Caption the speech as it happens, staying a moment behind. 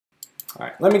All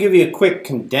right, let me give you a quick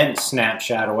condensed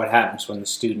snapshot of what happens when the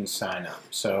students sign up.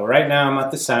 So right now I'm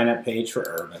at the sign up page for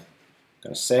Urban. I'm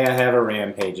going to say I have a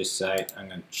Rampages site. I'm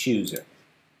going to choose it.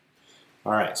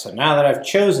 All right, so now that I've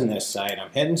chosen this site,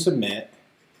 I'm hitting submit.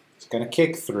 It's going to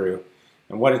kick through.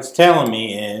 And what it's telling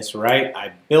me is, right,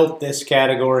 I built this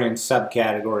category and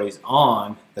subcategories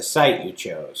on the site you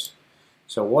chose.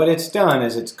 So what it's done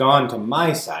is it's gone to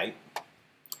my site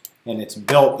and it's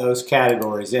built those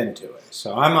categories into it.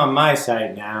 So I'm on my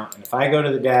site now, and if I go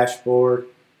to the dashboard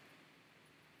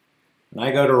and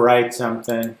I go to write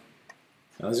something,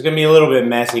 now this is going to be a little bit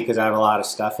messy because I have a lot of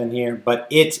stuff in here, but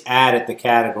it's added the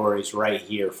categories right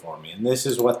here for me. And this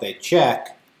is what they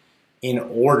check in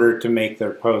order to make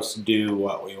their post do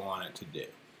what we want it to do.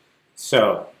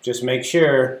 So just make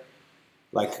sure,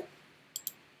 like,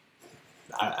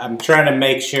 I'm trying to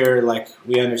make sure, like,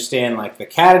 we understand, like, the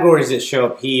categories that show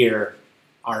up here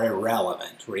are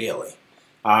irrelevant, really.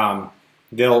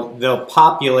 They'll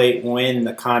populate when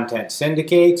the content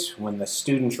syndicates, when the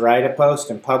students write a post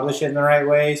and publish it in the right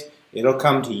ways. It'll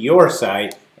come to your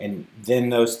site, and then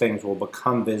those things will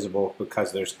become visible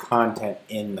because there's content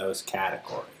in those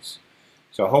categories.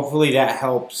 So hopefully that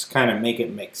helps kind of make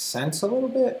it make sense a little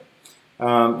bit.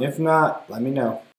 If not, let me know.